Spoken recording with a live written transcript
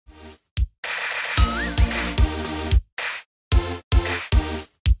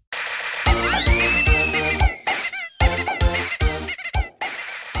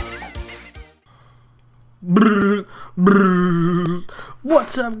Brrr.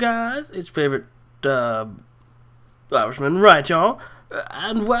 What's up, guys? It's your favorite Irishman, right, y'all?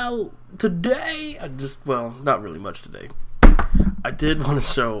 And well, today well, not really much today. I did want to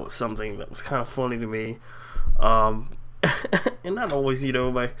show something that was kind of funny to me, and not always, you know,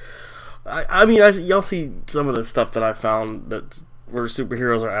 y'all see some of the stuff that I found that where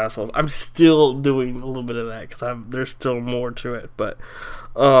superheroes are assholes. I'm still doing a little bit of that because there's still more to it, but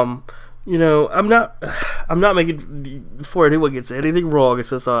you know, I'm not making, before anyone gets anything wrong, it's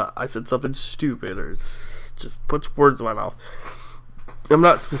just I said something stupid or just puts words in my mouth. I'm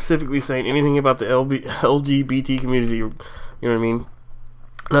not specifically saying anything about the LGBT community, you know what I mean?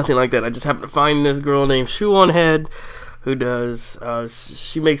 Nothing like that. I just happened to find this girl named ShoeOnHeads who does,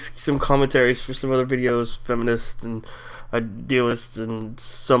 she makes some commentaries for some other videos, feminists and idealists and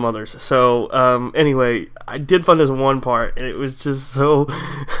some others. So, anyway, I did find this one part, and it was just so...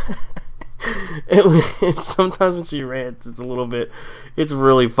 sometimes when she rants, it's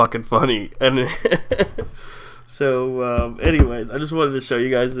really fucking funny. And so, anyways, I just wanted to show you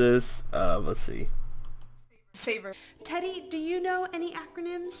guys this. Let's see. Saver. Teddy, do you know any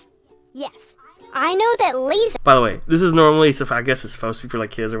acronyms? Yes. I know that L.A.S.E.R. By the way, this is normally, so I guess it's supposed to be for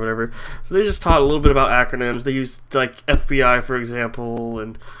like kids or whatever. So they just taught a little bit about acronyms. They used like FBI, for example,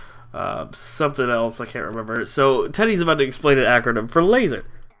 and something else I can't remember. So Teddy's about to explain an acronym for laser.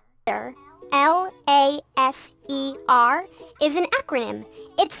 L.A.S.E.R. is an acronym.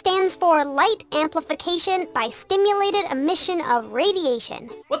 It stands for Light Amplification by Stimulated Emission of Radiation.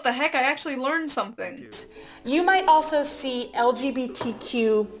 What the heck? I actually learned something. You might also see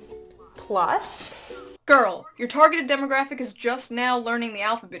LGBTQ+. Girl, your targeted demographic is just now learning the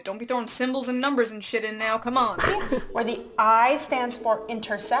alphabet. Don't be throwing symbols and numbers and shit in now, come on. Where the I stands for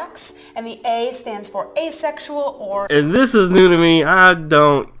intersex, and the A stands for asexual or... And this is new to me. I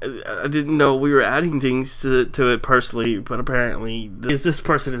didn't know we were adding things to it personally, but apparently this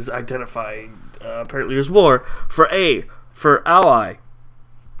person is identified. Apparently there's more. For A, for ally.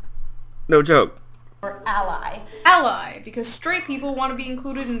 No joke. Or ally. Ally, because straight people want to be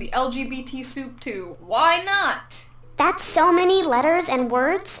included in the LGBT soup too. Why not? That's so many letters and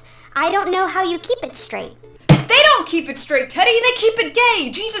words. I don't know how you keep it straight. They don't keep it straight, Teddy. They keep it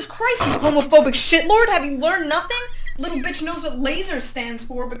gay. Jesus Christ, you homophobic shitlord. Have you learned nothing? Little bitch knows what laser stands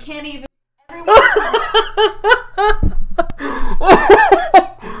for, but can't even...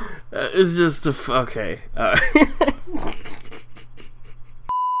 It's just okay.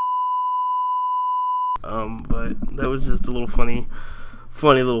 But that was just a little funny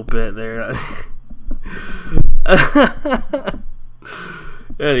little bit there.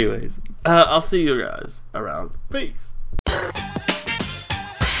 Anyways, I'll see you guys around. Peace.